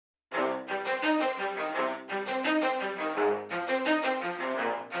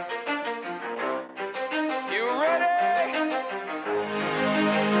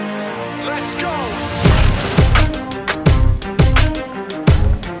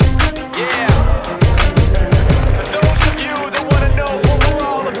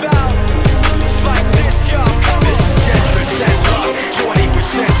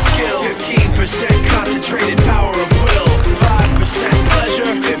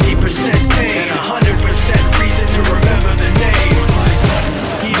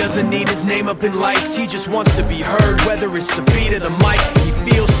fame up in lights, he just wants to be heard, whether it's the beat or the mic.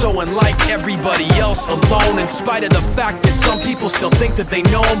 He feels so unlike everybody else, alone, in spite of the fact that some people still think that they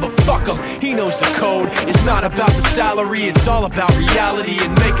know him. But fuck him, he knows the code. It's not about the salary, it's all about reality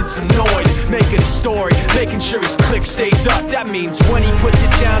and making some noise, making a story, making sure his click stays up. That means when he puts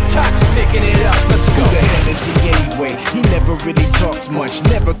it down, Tox picking it up. Let's go. Who the hell is he anyway? He never really talks much,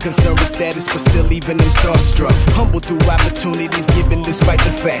 never concerned with status, but still leaving him starstruck. Humble through opportunities given despite the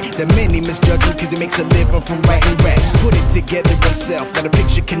fact that many misjudge him cause he makes a living from writing raps. Put it together himself, now the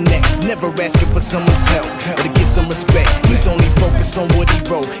picture connects, never asking for someone's help or to get some respect. He's only focused on what he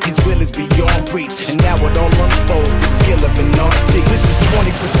wrote, his will is beyond reach, and now it all unfolds, the skill of an artist. This is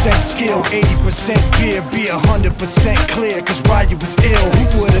 20% skill, 80% fear, be 100% clear, cause Ryu was ill.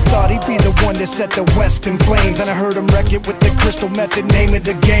 Who would've thought he'd be the one that set the West in flames? And I heard him wreck it with the crystal method, name of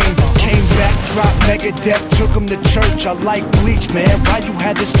the game. Came back, dropped Megadeth, took him to church. I like Bleach, man. Ryu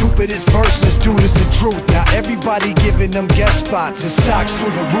had the stupidest verse, this dude is the truth. Now everybody giving them guest spots and stocks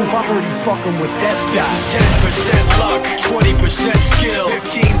through the roof. I heard he fucking with that stock. This is 10% luck, 20% skill,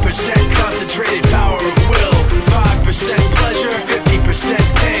 15% concentrated power of will, 5% pleasure, 50%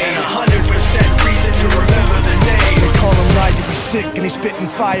 pain, 100% reason to remember the name. They call him Ryu, he's sick and he's spitting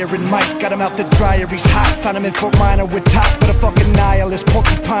fire and Mike got him out the dryer, he's hot. Found him in Fort Minor with top, but a fucking nihilist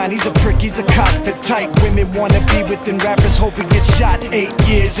porcupine. He's a prick, he's a cock. The type women wanna be within rappers, hope he gets shot. 8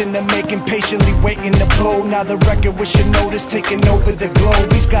 years in the making, patiently waiting to blow. Now the record with your notice taking over the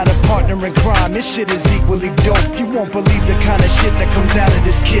globe. He's got a partner in crime, this shit is equally dope. You won't believe the kind of shit that comes out of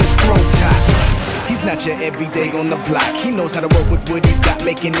this kid's throat. He's not your everyday on the block. He knows how to work with what he's got,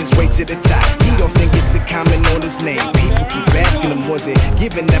 making his way to the top. He often gets a comment on his name. People keep asking him, was it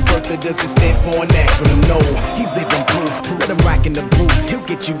given that birth or does it stand for an acronym? No, he's living proof. Let him rock in the booth. He'll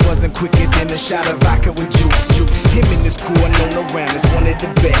get you buzzing quicker than a shot of vodka with juice. Him and his crew are known around as one of the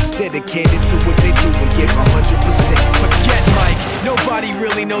best, dedicated to what they do and give 100%. Forget Mike, nobody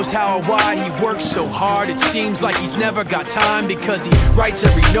really knows how or why he works so hard. It seems like he's never got time because he writes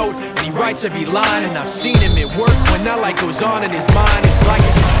every note and he writes every line. And I've seen him at work when that light goes on in his mind. It's like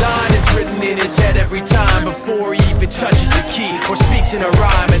a design is written in his head every time before he even touches a key or speaks in a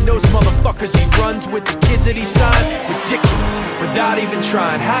rhyme. And those motherfuckers he runs with, the kids that he signed, ridiculous, without even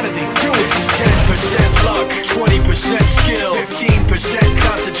trying. How do they do it? This is 10% luck, 20% skill, 15%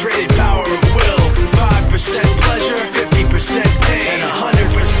 concentrated power of will, 5% pleasure, 50% pain, and 100%